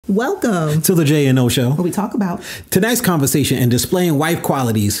Welcome to the J&O Show, where we talk about tonight's conversation and displaying wife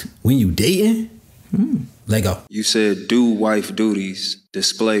qualities when you dating. Lego. You said do wife duties,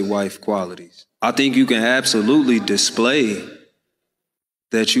 display wife qualities. I think you can absolutely display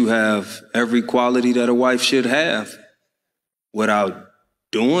that you have every quality that a wife should have without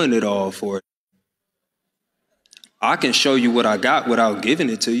doing it all for it. I can show you what I got without giving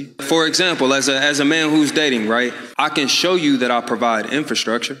it to you. For example, as a man who's dating, right? I can show you that I provide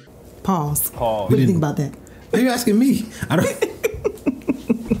infrastructure. Pause. What do you think about that? Are you asking me? I don't.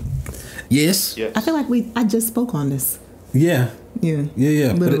 Yes. I feel like I just spoke on this. Yeah.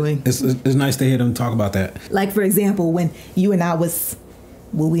 Literally. But it's nice to hear them talk about that. Like, for example, when you and I was,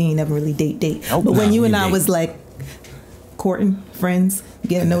 well, we ain't never really date. Nope. But when you and I was like courting, friends,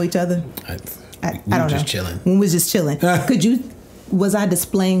 getting to know each other. I don't know. Just chilling. When we was just chilling. Was I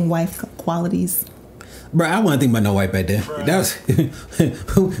displaying wife qualities? Bro, I wasn't thinking about no wife back there. That was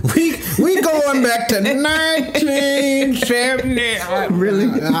we going back to 1970.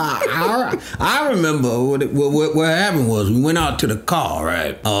 Really? I remember what happened was we went out to the car,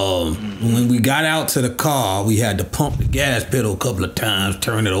 right? When we got out to the car, we had to pump the gas pedal a couple of times,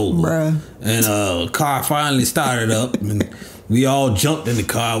 turn it over. Bruh. And the car finally started up and we all jumped in the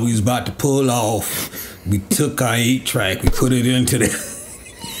car. We was about to pull off. We took our 8-track, we put it into the...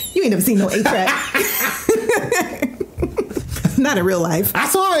 You ain't never seen no 8-track. Not in real life. I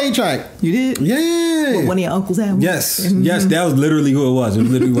saw an 8-track. You did? Yeah. What, one of your uncles had one? Yes. Yes, that was literally who it was. It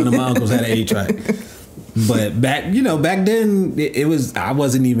was literally one of my uncles had an 8-track. But back then, I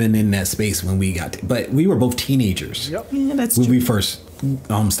wasn't even in that space when we got to, but we were both teenagers. Yep. Yeah, that's when true. we first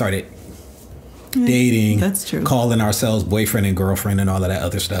started dating. That's true. Calling ourselves boyfriend and girlfriend and all of that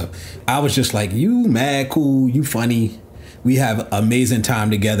other stuff. I was just like, you mad, cool, you funny. We have amazing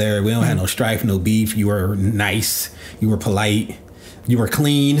time together. We don't have no strife, no beef. You were nice. You were polite. You were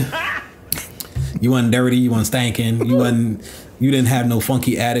clean. You wasn't dirty. You wasn't stanking. You didn't have no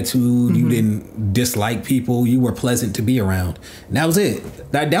funky attitude. You didn't dislike people. You were pleasant to be around. And that was it.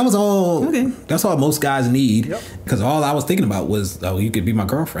 That was all. Okay. That's all most guys need. Because all I was thinking about was, oh, you could be my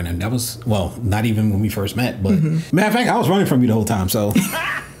girlfriend. And that was, well, not even when we first met. But matter of fact, I was running from you the whole time. So.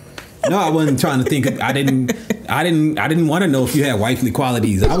 No, I wasn't trying to think. I didn't want to know if you had wifely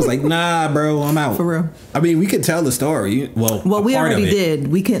qualities. I was like, nah, bro, I'm out. For real. I mean, we could tell the story. Well, we already did.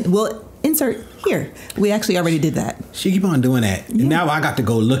 We can. Well, insert here. We actually already did that. She keep on doing that, and now I got to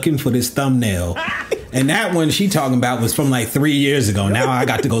go looking for this thumbnail. And that one she talking about was from like 3 years ago. Now I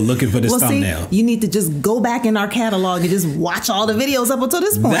got to go looking for this thumbnail. See, you need to just go back in our catalog and just watch all the videos up until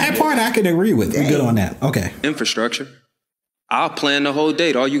this point. That part I can agree with. We're good on that. Okay. Infrastructure. I'll plan the whole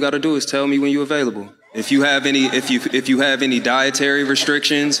date. All you got to do is tell me when you're available. If you have any, if you have any dietary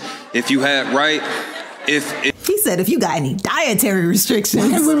restrictions, he said, if you got any dietary restrictions.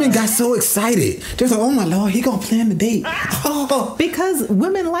 Why women got so excited? They're like, oh my Lord, he gonna plan the date. Oh. Because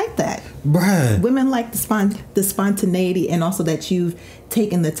women like that. Bruh. Women like the spontaneity and also that you've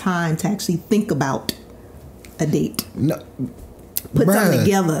taken the time to actually think about a date. No. Put something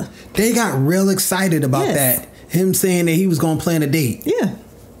together. They got real excited about that. Him saying that he was going to plan a date. Yeah.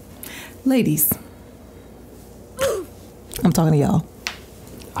 Ladies. I'm talking to y'all.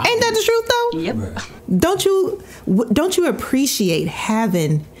 Ain't that the truth though? Yep. Don't you appreciate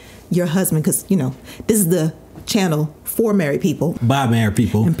having your husband, because this is the channel for married people. By married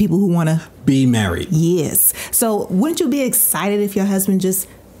people. And people who want to be married. Yes. So wouldn't you be excited if your husband just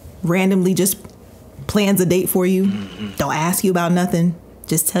randomly just plans a date for you? Don't ask you about nothing.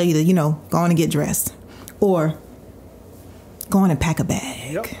 Just tell you to, go on and get dressed. Or go on and pack a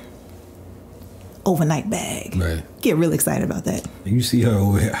bag. Overnight bag. Right. Get real excited about that. You see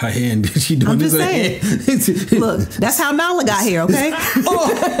her hand. She doing I'm just this saying. Look, that's how Nala got here, okay? I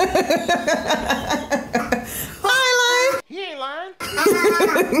ain't lying. He ain't lying.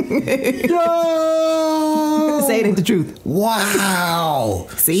 Yo! Say it ain't the truth. Wow.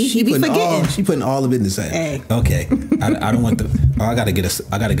 See, she be forgetting. She putting all of it in the same. Hey. Okay. I don't want the. I gotta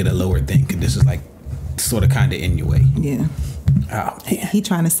get a lower thing. Cause this is like sort of kind of in your way. Yeah. Oh man. He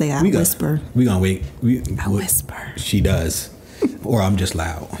trying to say I whisper. We gonna wait. I whisper. She does, or I'm just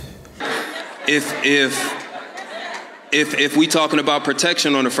loud. If we talking about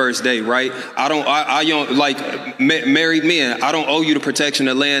protection on the first date, right? I don't like married men. I don't owe you the protection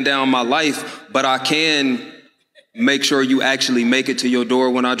of laying down my life, but I can make sure you actually make it to your door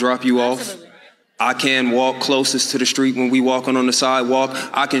when I drop you off. I can walk closest to the street when we walking on the sidewalk.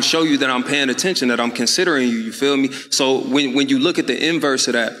 I can show you that I'm paying attention, that I'm considering you. You feel me? So when you look at the inverse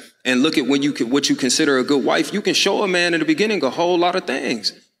of that and look at what you consider a good wife, you can show a man in the beginning a whole lot of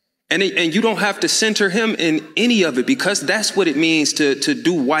things. And you don't have to center him in any of it, because that's what it means to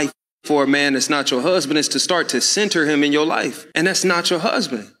do wife for a man that's not your husband, is to start to center him in your life. And that's not your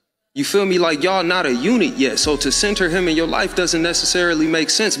husband. You feel me? Like, y'all not a unit yet. So to center him in your life doesn't necessarily make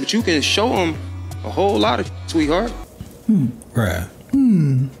sense, but you can show him a whole lot of sweetheart. Right.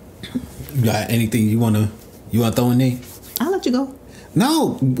 You got anything you want to throw in there? I'll let you go.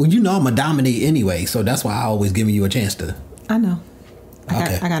 No, well, you know I'm going to dominate anyway, so that's why I always giving you a chance to. I know.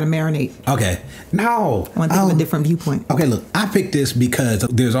 Okay. I got to marinate. Okay. No. I want to think of a different viewpoint. Okay, look, I picked this because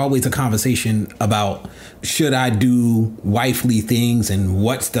there's always a conversation about, should I do wifely things and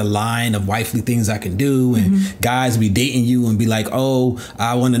what's the line of wifely things I can do? And guys be dating you and be like, oh,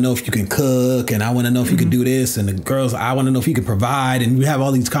 I want to know if you can cook, and I want to know if you can do this. And the girls, I want to know if you can provide. And we have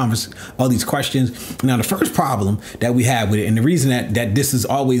all these questions. Now, the first problem that we have with it, and the reason that this is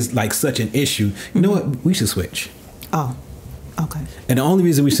always like such an issue, you know what? We should switch. Oh, okay. And the only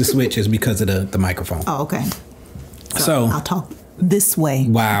reason we should switch is because of the microphone. Oh, okay. So I'll talk this way.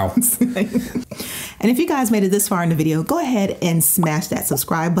 Wow. And if you guys made it this far in the video, go ahead and smash that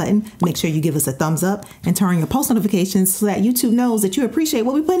subscribe button. Make sure you give us a thumbs up and turn on your post notifications so that YouTube knows that you appreciate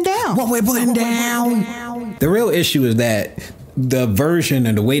what we're putting down. The real issue is that the version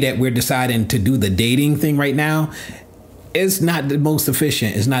and the way that we're deciding to do the dating thing right now is not the most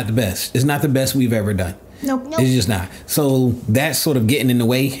efficient. It's not the best. It's not the best we've ever done. Nope. It's just not. So that's sort of getting in the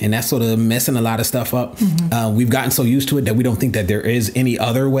way, and that's sort of messing a lot of stuff up. We've gotten so used to it that we don't think that there is any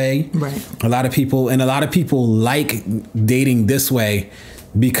other way. Right. A lot of people like dating this way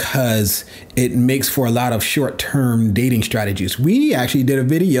because it makes for a lot of short-term dating strategies. We actually did a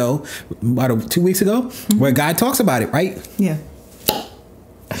video about 2 weeks ago where a guy talks about it, right? Yeah.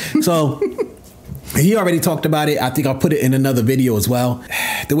 So he already talked about it. I think I'll put it in another video as well.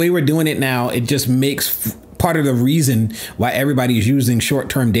 The way we're doing it now, it just makes part of the reason why everybody is using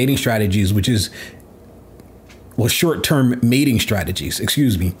short-term dating strategies, which is, well, short-term mating strategies,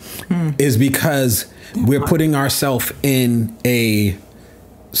 excuse me, is because we're putting ourselves in a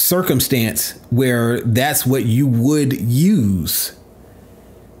circumstance where that's what you would use.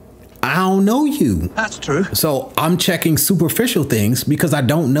 I don't know you. That's true. So I'm checking superficial things because I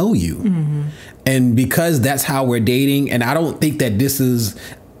don't know you. And because that's how we're dating, and I don't think that this is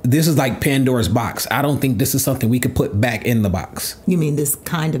like Pandora's box. I don't think this is something we could put back in the box. You mean this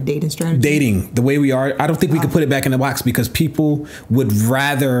kind of dating strategy? Dating, the way we are, I don't think we could put it back in the box because people would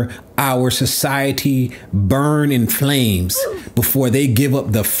rather our society burn in flames before they give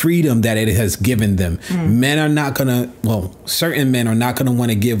up the freedom that it has given them. Men are not gonna, well, certain men are not gonna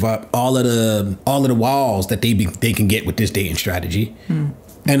want to give up all of the walls that they can get with this dating strategy.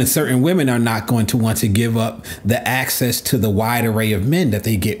 And certain women are not going to want to give up the access to the wide array of men that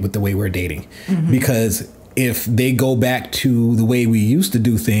they get with the way we're dating. Because if they go back to the way we used to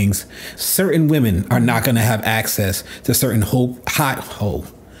do things, certain women are not going to have access to certain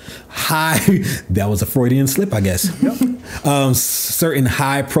that was a Freudian slip, I guess. Certain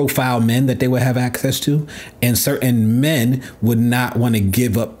high profile men that they would have access to, and certain men would not want to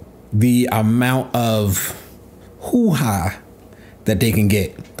give up the amount of hoo-ha that they can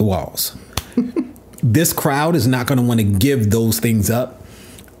get the walls. This crowd is not going to want to give those things up,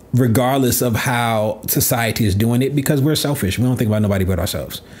 regardless of how society is doing it, because we're selfish. We don't think about nobody but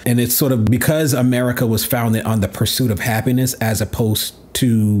ourselves. And it's sort of because America was founded on the pursuit of happiness as opposed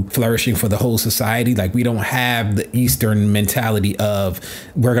to flourishing for the whole society. Like, we don't have the Eastern mentality of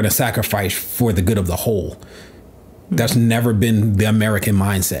we're going to sacrifice for the good of the whole. That's never been the American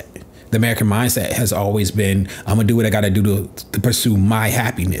mindset. The American mindset has always been, I'm gonna do what I gotta do to pursue my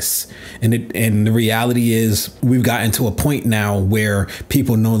happiness. And the reality is we've gotten to a point now where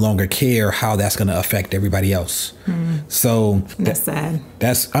people no longer care how that's gonna affect everybody else. So that's sad.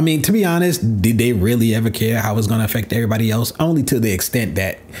 I mean, to be honest, did they really ever care how it's gonna affect everybody else? Only to the extent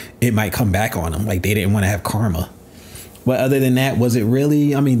that it might come back on them. Like, they didn't want to have karma. But other than that, was it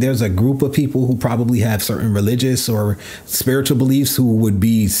really? I mean, there's a group of people who probably have certain religious or spiritual beliefs who would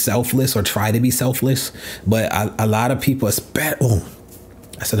be selfless or try to be selfless. But a lot of people,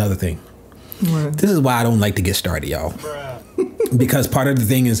 that's another thing. What? This is why I don't like to get started, y'all. Because part of the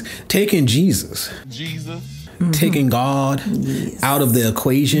thing is taking Jesus. Taking God out of the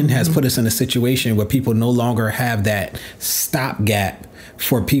equation has put us in a situation where people no longer have that stopgap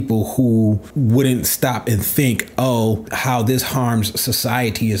for people who wouldn't stop and think, oh, how this harms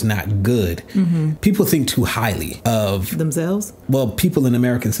society is not good. People think too highly of themselves. Well, people in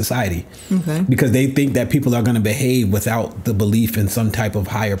American society, because they think that people are going to behave without the belief in some type of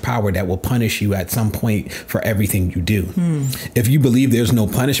higher power that will punish you at some point for everything you do. If you believe there's no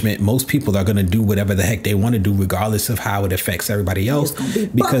punishment, most people are going to do whatever the heck they want to do, regardless of how it affects everybody else.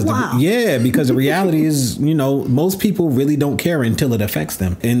 Because because the reality is, you know, most people really don't care until it affects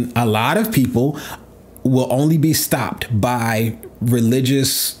them. And a lot of people will only be stopped by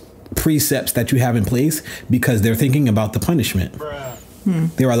religious precepts that you have in place because they're thinking about the punishment.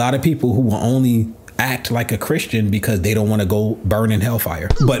 There are a lot of people who will only act like a Christian because they don't want to go burn in hellfire.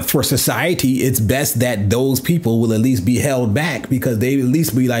 But for society, it's best that those people will at least be held back, because they at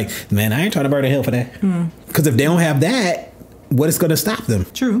least be like, man, I ain't trying to burn in hell for that. Because if they don't have that, what is going to stop them?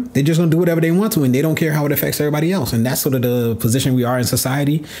 True. They're just going to do whatever they want to, and they don't care how it affects everybody else. And that's sort of the position we are in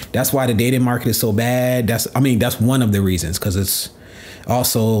society. That's why the dating market is so bad. That's one of the reasons, because it's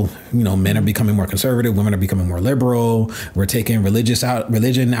also, you know, men are becoming more conservative, women are becoming more liberal. We're taking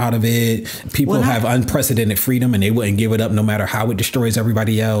religion out of it. People have unprecedented freedom, and they wouldn't give it up no matter how it destroys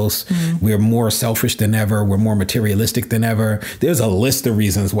everybody else. We're more selfish than ever. We're more materialistic than ever. There's a list of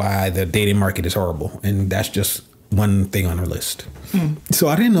reasons why the dating market is horrible, and that's just one thing on our list. So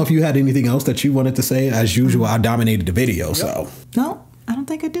I didn't know if you had anything else that you wanted to say. As usual, I dominated the video. So no, I don't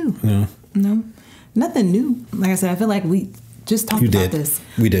think I do. No, nothing new. Like I said, I feel like we just talked about this.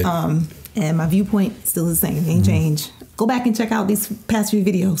 We did. And my viewpoint still the same. It ain't changed. Go back and check out these past few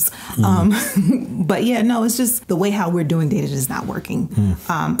videos. But yeah, no, it's just the way how we're doing dating is not working.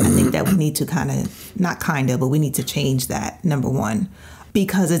 I think that we need to we need to change that, number one,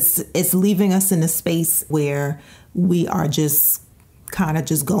 because it's leaving us in a space where we are just kind of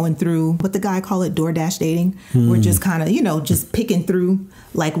just going through what the guy call it, DoorDash dating. We're just kind of, you know, just picking through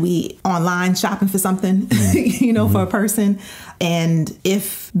like we online shopping for something, you know, for a person. And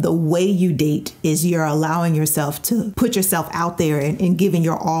if the way you date is you're allowing yourself to put yourself out there and giving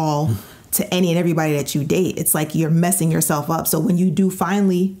your all to any and everybody that you date, it's like you're messing yourself up. So when you do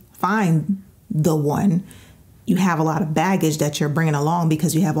finally find the one, you have a lot of baggage that you're bringing along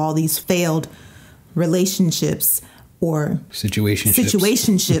because you have all these failed relationships or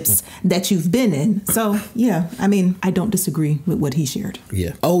situationships that you've been in. So, yeah, I mean, I don't disagree with what he shared.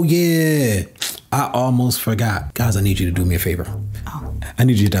 Yeah. Oh, yeah. I almost forgot. Guys, I need you to do me a favor. I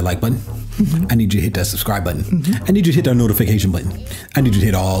need you to hit that like button. I need you to hit that subscribe button. I need you to hit that notification button. I need you to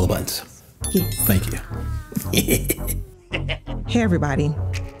hit all the buttons. Yes. Thank you. Hey, everybody.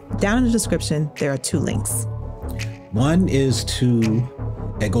 Down in the description, there are 2 links. One is to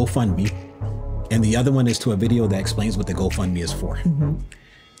a GoFundMe, and the other one is to a video that explains what the GoFundMe is for.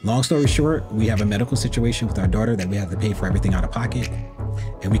 Long story short, we have a medical situation with our daughter that we have to pay for everything out of pocket,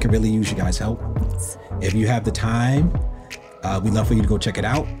 and we could really use you guys' help. If you have the time, we'd love for you to go check it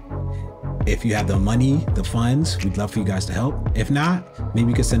out. If you have the money, the funds, we'd love for you guys to help. If not, maybe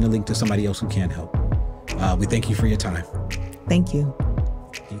you could send a link to somebody else who can help. We thank you for your time. Thank you.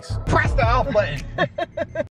 Peace. Press the off button.